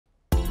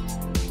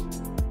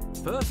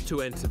First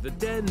to enter the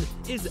den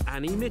is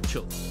Annie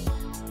Mitchell,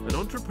 an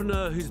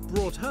entrepreneur who's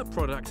brought her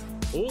product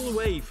all the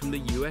way from the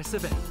US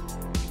of A.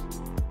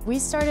 We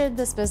started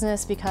this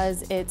business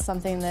because it's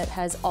something that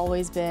has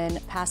always been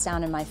passed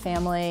down in my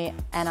family,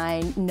 and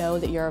I know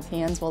that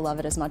Europeans will love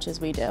it as much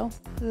as we do.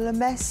 Le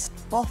Mest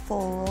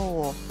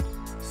Buffalo.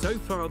 So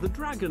far, the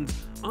Dragons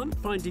aren't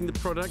finding the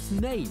product's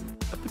name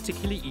a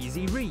particularly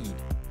easy read.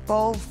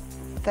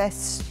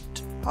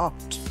 Bolfest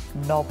Hot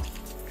Knob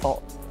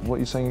Hot. What are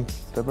you saying,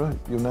 Deborah?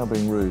 You're now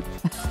being rude.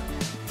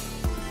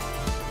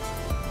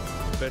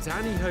 But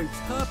Annie hopes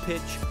her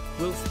pitch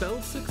will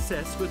spell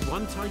success with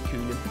one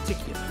tycoon in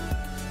particular.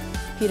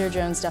 Peter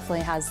Jones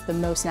definitely has the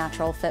most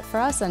natural fit for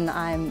us, and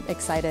I'm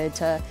excited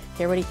to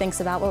hear what he thinks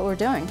about what we're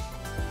doing.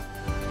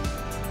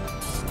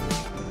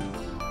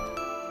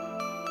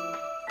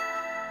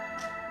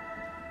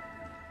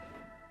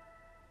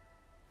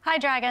 Hi,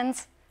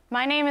 Dragons.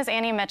 My name is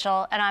Annie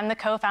Mitchell, and I'm the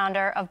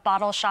co-founder of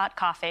Bottleshot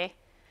Coffee.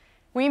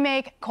 We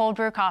make cold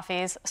brew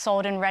coffees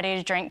sold in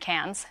ready-to-drink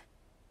cans.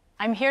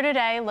 I'm here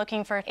today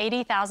looking for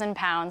 80,000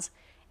 pounds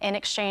in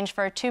exchange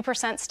for a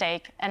 2%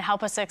 stake and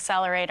help us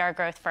accelerate our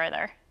growth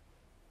further.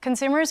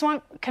 Consumers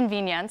want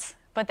convenience,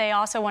 but they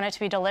also want it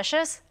to be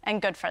delicious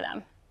and good for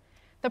them.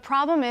 The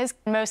problem is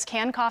most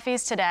canned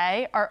coffees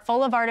today are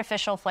full of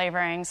artificial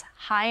flavorings,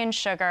 high in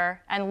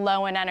sugar, and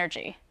low in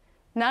energy.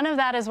 None of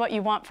that is what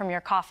you want from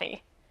your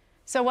coffee.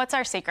 So what's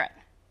our secret?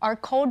 Our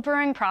cold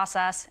brewing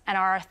process and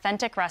our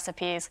authentic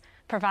recipes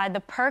provide the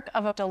perk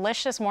of a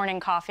delicious morning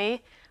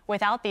coffee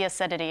without the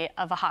acidity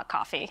of a hot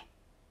coffee.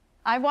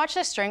 I've watched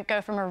this drink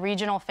go from a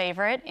regional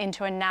favorite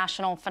into a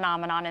national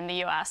phenomenon in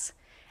the US,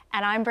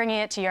 and I'm bringing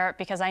it to Europe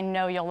because I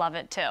know you'll love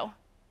it too.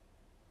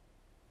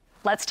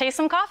 Let's taste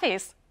some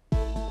coffees.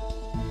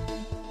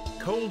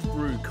 Cold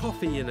brew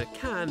coffee in a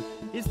can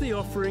is the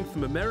offering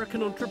from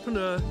American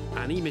entrepreneur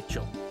Annie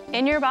Mitchell.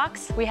 In your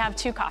box, we have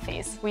two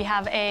coffees. We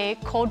have a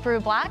cold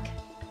brew black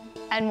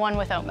and one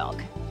with oat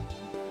milk.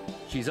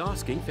 She's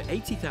asking for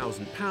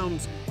 80,000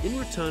 pounds in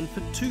return for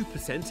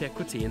 2%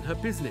 equity in her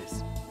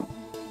business.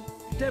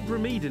 Deborah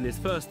Meaden is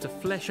first to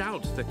flesh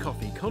out the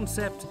coffee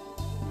concept,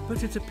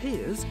 but it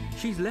appears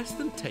she's less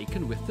than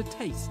taken with the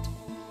taste.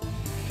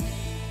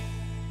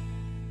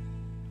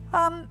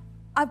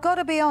 I've got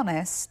to be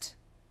honest,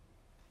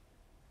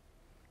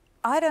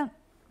 I don't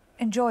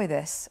enjoy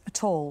this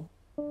at all.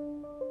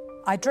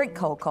 I drink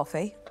cold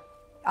coffee,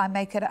 I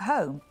make it at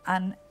home,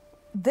 and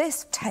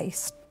this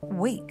tastes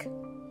weak.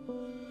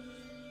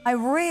 I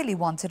really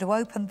wanted to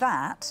open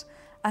that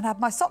and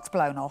have my socks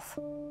blown off.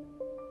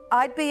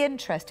 I'd be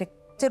interested.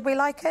 Did we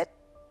like it?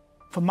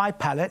 For my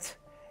palate,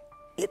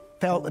 it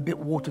felt a bit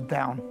watered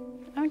down.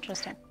 Oh,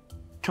 interesting.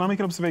 Can I make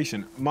an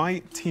observation? My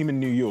team in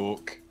New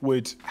York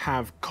would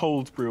have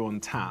cold brew on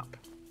tap,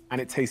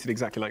 and it tasted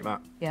exactly like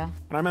that. Yeah. And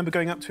I remember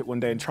going up to it one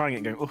day and trying it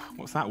and going, oh,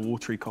 what's that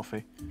watery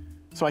coffee?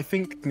 So I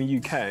think in the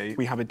UK,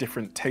 we have a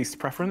different taste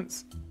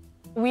preference.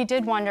 We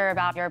did wonder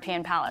about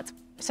European palates.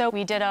 So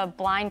we did a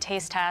blind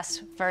taste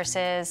test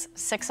versus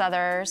 6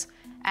 others,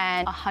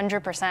 and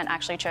 100%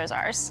 actually chose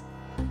ours.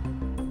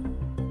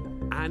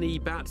 Annie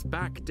bats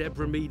back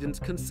Deborah Meaden's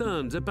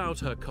concerns about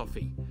her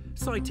coffee,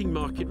 citing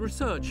market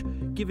research,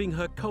 giving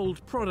her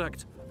cold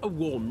product a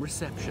warm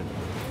reception.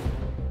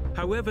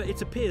 However,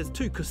 it appears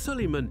Tuka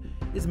Suleiman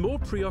is more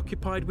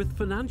preoccupied with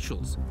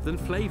financials than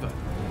flavour.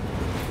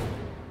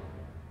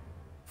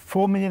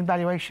 4 million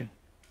valuation.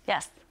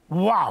 Yes.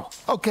 Wow.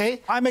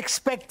 OK, I'm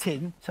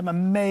expecting some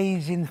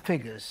amazing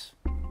figures.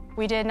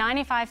 We did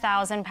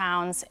 95,000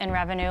 pounds in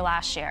revenue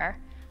last year.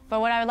 But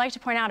what I would like to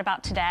point out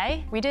about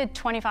today, we did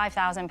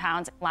 25,000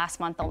 pounds last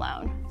month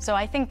alone. So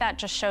I think that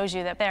just shows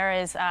you that there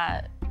is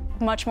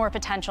much more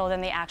potential than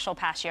the actual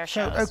past year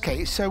shows.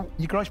 OK, so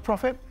your gross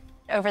profit?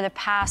 Over the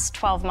past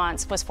 12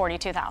 months was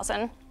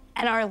 42,000.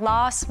 And our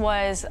loss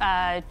was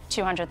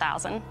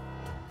 200,000.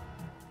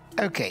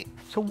 OK,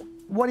 so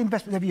what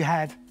investment have you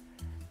had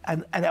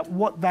and at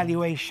what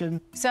valuation?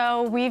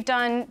 So we've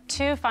done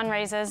 2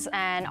 fundraisers,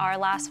 and our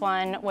last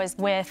one was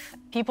with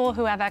people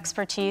who have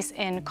expertise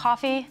in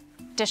coffee,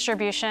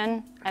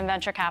 distribution, and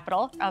venture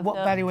capital. What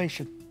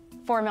valuation?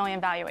 4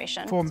 million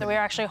valuation. 4 million. So we're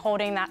actually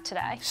holding that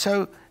today.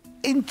 So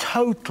in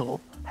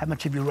total, how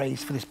much have you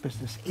raised for this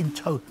business in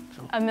total?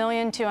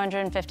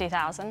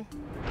 1,250,000.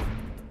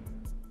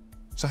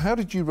 So how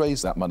did you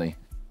raise that money?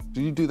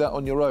 Did you do that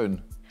on your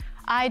own?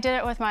 I did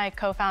it with my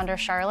co-founder,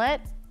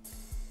 Charlotte.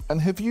 And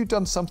have you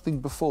done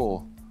something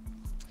before?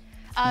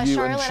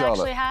 Charlotte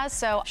actually has.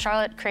 So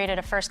Charlotte created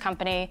a first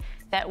company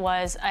that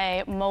was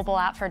a mobile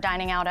app for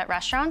dining out at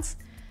restaurants.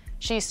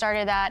 She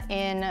started that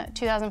in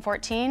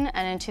 2014,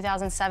 and in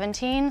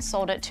 2017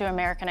 sold it to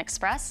American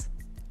Express.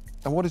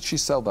 And what did she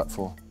sell that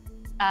for?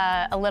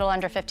 A little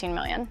under 15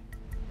 million.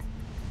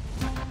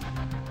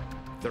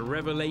 The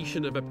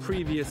revelation of a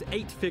previous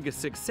 8-figure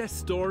success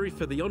story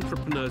for the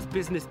entrepreneur's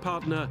business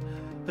partner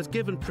has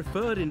given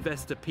preferred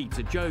investor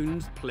Peter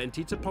Jones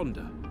plenty to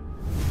ponder.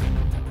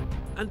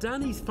 And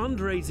Annie's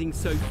fundraising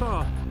so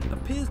far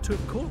appears to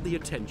have caught the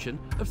attention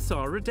of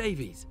Sarah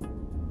Davies.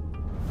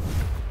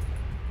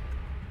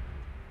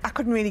 I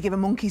couldn't really give a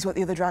monkey's what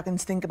the other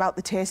dragons think about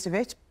the taste of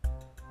it,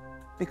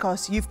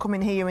 because you've come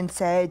in here and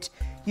said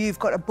you've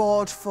got a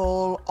board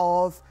full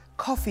of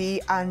coffee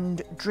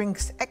and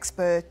drinks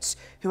experts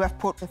who have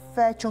put a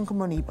fair chunk of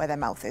money where their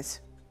mouth is.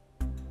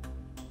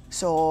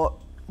 So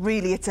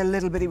really it's a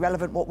little bit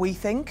irrelevant what we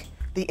think.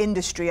 The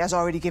industry has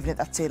already given it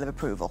that seal of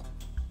approval.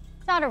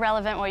 It's not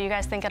irrelevant what you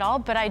guys think at all,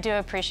 but I do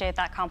appreciate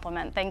that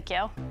compliment. Thank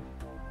you.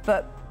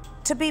 But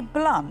to be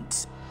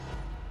blunt,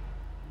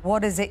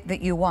 what is it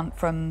that you want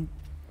from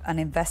an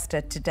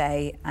investor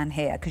today and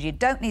here? Because you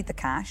don't need the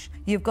cash.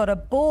 You've got a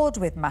board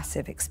with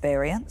massive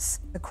experience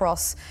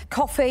across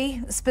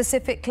coffee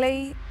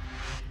specifically.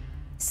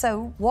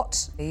 So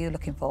what are you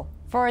looking for?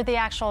 For the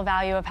actual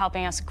value of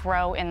helping us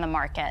grow in the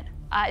market.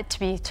 To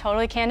be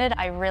totally candid,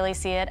 I really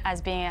see it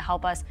as being a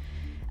help us.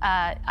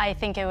 I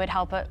think it would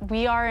help.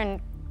 We are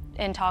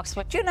in talks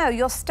with... Do you know,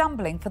 you're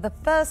stumbling for the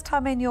first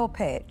time in your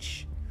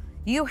pitch.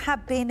 You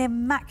have been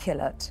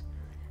immaculate,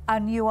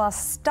 and you are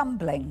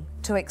stumbling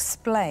to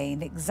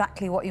explain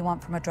exactly what you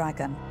want from a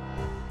dragon.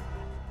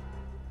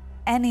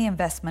 Any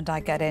investment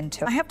I get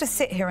into, I have to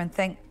sit here and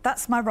think,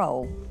 that's my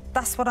role.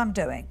 That's what I'm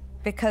doing.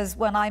 Because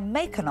when I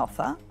make an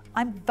offer,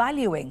 I'm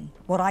valuing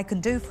what I can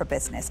do for a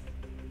business.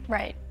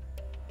 Right.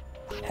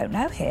 I don't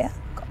know here.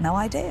 Got no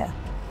idea.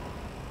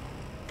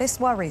 This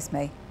worries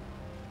me.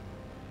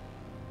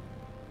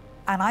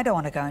 And I don't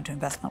want to go into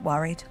investment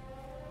worried.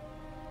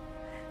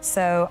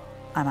 So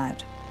I'm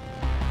out.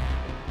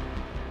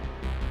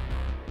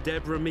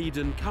 Deborah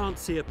Meaden can't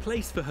see a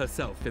place for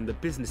herself in the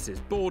business's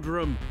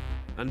boardroom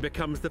and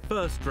becomes the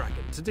first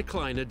dragon to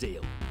decline a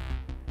deal.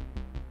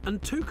 And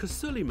Tuka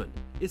Suleiman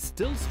is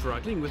still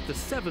struggling with the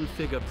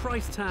 7-figure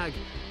price tag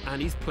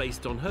Annie's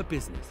placed on her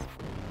business.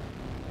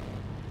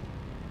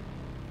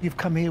 You've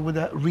come here with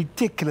a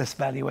ridiculous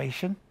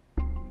valuation.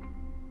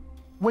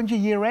 When's your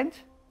year end?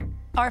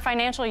 Our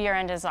financial year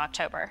end is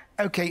October.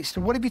 Okay, so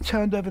what have you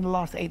turned over in the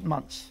last 8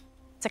 months?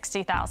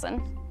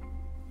 60,000.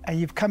 And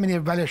you've come in here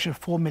with a valuation of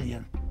 4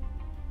 million.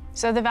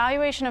 So the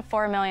valuation of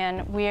 4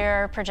 million,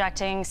 we're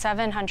projecting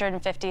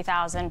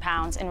 750,000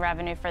 pounds in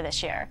revenue for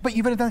this year. But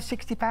you've only done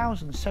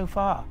 60,000 so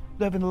far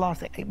over the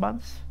last 8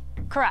 months?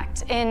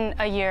 Correct, in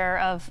a year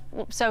of,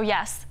 so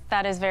yes,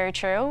 that is very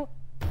true.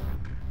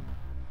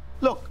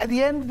 Look, at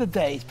the end of the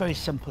day, it's very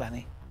simple,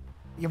 Annie.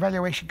 Your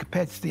valuation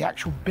compared to the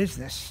actual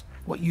business,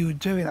 what you're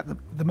doing at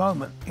the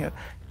moment, you know,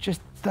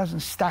 just doesn't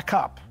stack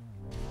up.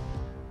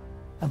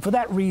 And for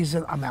that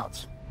reason, I'm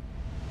out.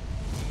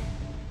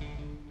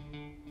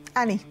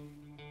 Annie,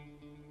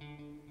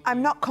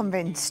 I'm not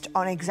convinced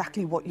on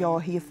exactly what you're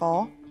here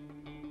for.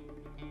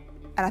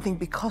 And I think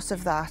because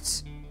of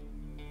that,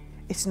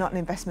 it's not an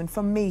investment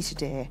for me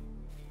today.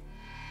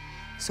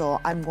 So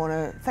I'm going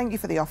to thank you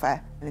for the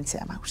offer and then say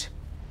I'm out.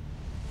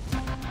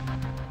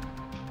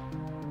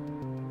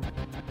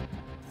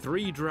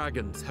 3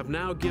 dragons have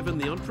now given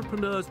the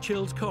entrepreneur's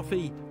chilled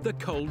coffee the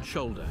cold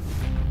shoulder.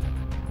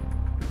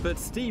 But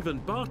Stephen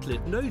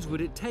Bartlett knows what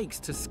it takes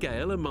to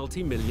scale a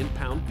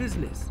multi-million-pound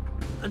business.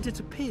 And it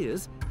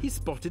appears he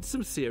spotted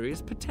some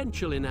serious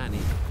potential in Annie.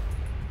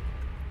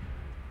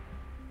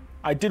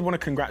 I did want to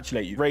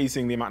congratulate you.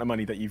 Raising the amount of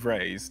money that you've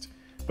raised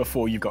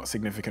before you've got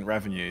significant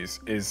revenues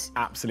is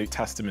absolute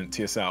testament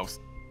to yourselves.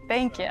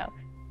 Thank you.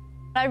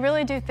 I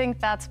really do think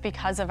that's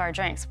because of our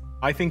drinks.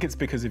 I think it's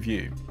because of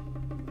you.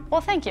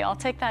 Well, thank you. I'll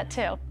take that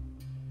too.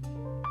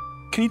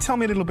 Can you tell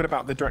me a little bit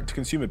about the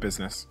direct-to-consumer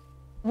business?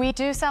 We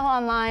do sell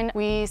online.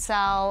 We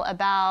sell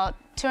about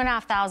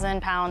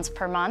 2,500 pounds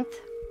per month.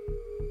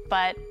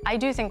 But I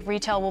do think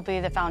retail will be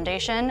the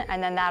foundation,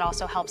 and then that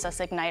also helps us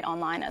ignite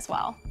online as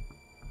well.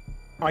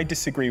 I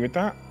disagree with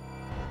that.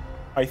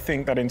 I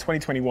think that in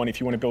 2021, if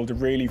you want to build a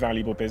really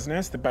valuable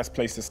business, the best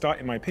place to start,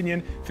 in my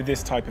opinion, for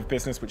this type of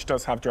business, which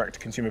does have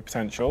direct-to-consumer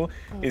potential,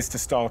 is to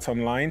start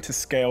online, to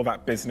scale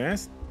that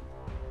business.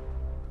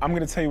 I'm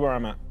going to tell you where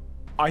I'm at.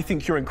 I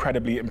think you're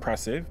incredibly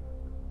impressive.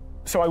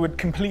 So I would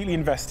completely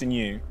invest in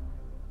you,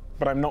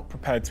 but I'm not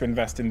prepared to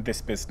invest in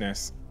this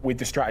business with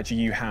the strategy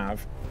you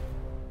have.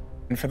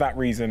 And for that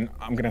reason,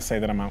 I'm going to say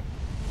that I'm out.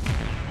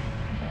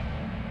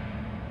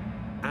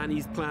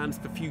 Annie's plans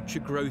for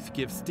future growth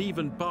give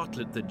Stephen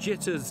Bartlett the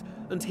jitters,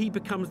 and he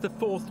becomes the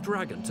 4th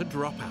dragon to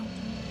drop out.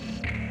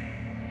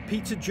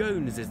 Peter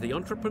Jones is the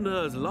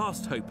entrepreneur's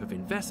last hope of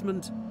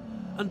investment,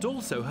 and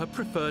also her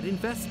preferred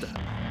investor.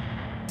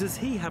 Does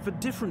he have a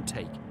different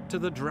take to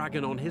the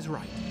dragon on his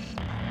right?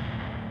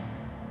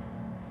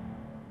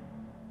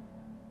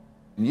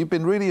 You've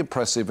been really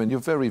impressive, and you're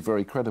very,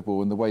 very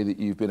credible in the way that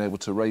you've been able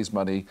to raise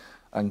money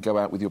and go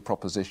out with your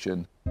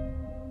proposition.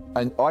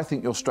 And I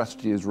think your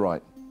strategy is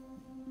right.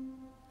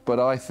 But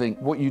I think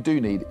what you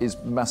do need is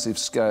massive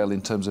scale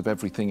in terms of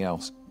everything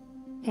else.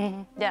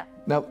 Yeah.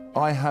 Now,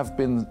 I have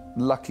been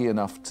lucky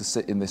enough to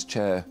sit in this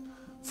chair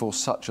for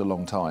such a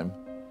long time.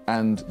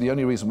 And the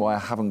only reason why I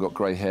haven't got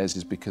grey hairs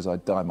is because I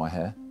dye my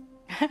hair.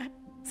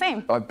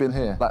 Same. I've been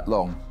here that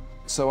long.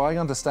 So I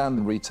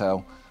understand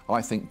retail,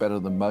 I think, better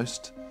than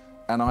most.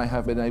 And I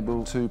have been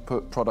able to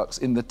put products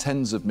in the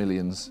tens of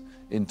millions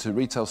into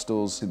retail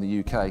stores in the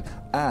UK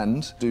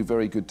and do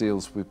very good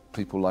deals with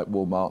people like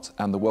Walmart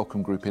and the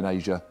Welcome Group in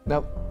Asia.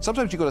 Now,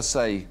 sometimes you've got to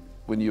say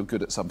when you're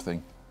good at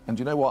something. And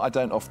you know what? I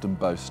don't often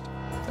boast.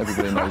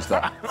 Everybody knows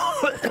that.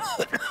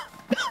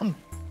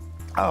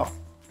 Oh,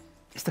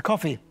 it's the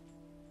coffee.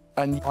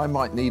 And I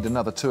might need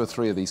another 2 or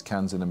 3 of these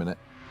cans in a minute.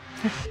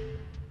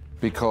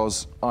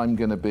 Because I'm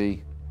going to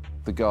be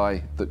the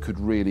guy that could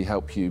really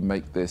help you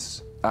make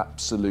this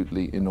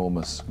absolutely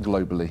enormous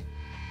globally.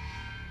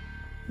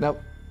 Now,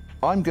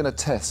 I'm going to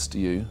test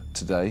you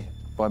today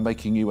by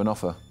making you an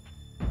offer.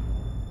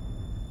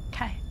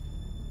 Okay.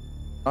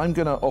 I'm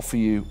going to offer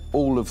you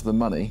all of the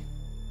money,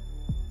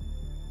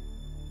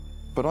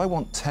 but I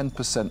want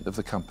 10% of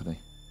the company.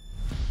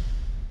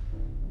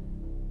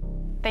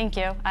 Thank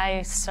you.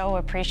 I so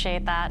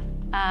appreciate that.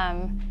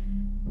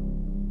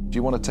 Do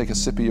you want to take a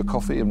sip of your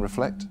coffee and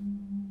reflect?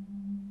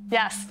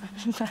 Yes.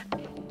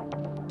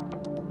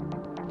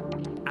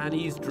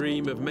 Annie's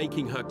dream of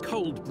making her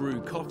cold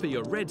brew coffee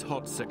a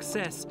red-hot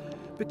success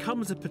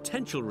becomes a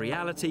potential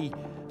reality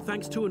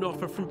thanks to an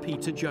offer from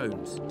Peter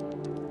Jones.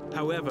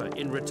 However,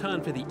 in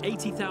return for the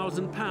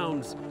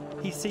 £80,000,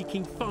 he's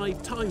seeking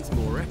 5 times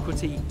more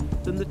equity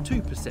than the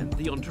 2%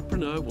 the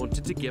entrepreneur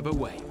wanted to give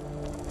away.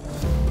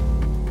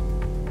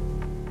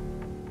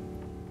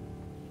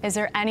 Is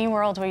there any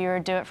world where you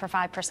would do it for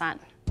 5%?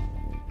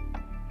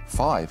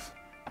 5?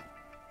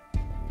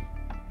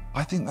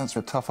 I think that's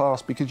a tough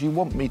ask because you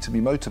want me to be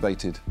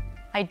motivated.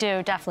 I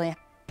do, definitely.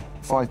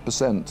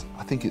 5%,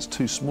 I think it's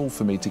too small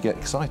for me to get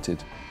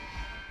excited.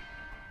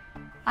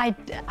 I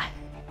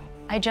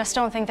just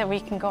don't think that we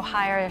can go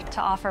higher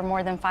to offer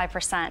more than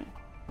 5%.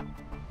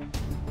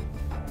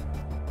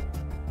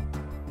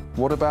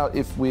 What about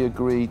if we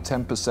agree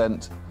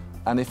 10%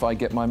 and if I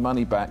get my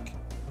money back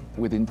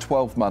within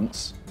 12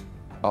 months,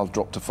 I'll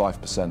drop to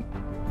 5%.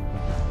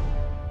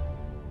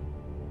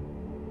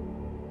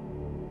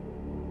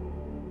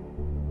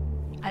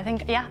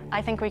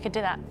 I think we could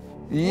do that.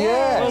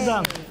 Yes!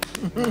 Well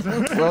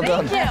done. Well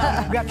done. Thank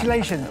you.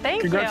 Congratulations.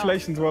 Thank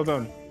Congratulations, well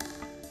done.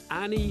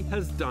 Annie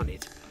has done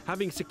it.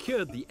 Having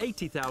secured the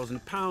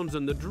 £80,000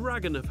 and the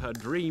dragon of her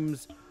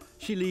dreams,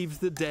 she leaves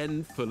the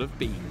den full of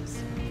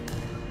beans.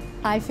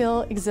 I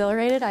feel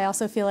exhilarated. I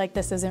also feel like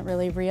this isn't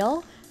really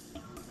real.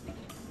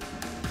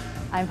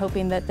 I'm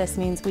hoping that this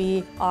means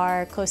we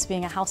are close to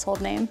being a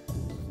household name.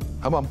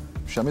 Come on,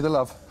 show me the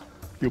love.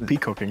 You're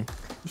peacocking,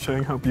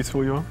 showing how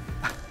beautiful you are.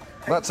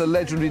 That's a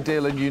legendary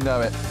deal and you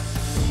know it.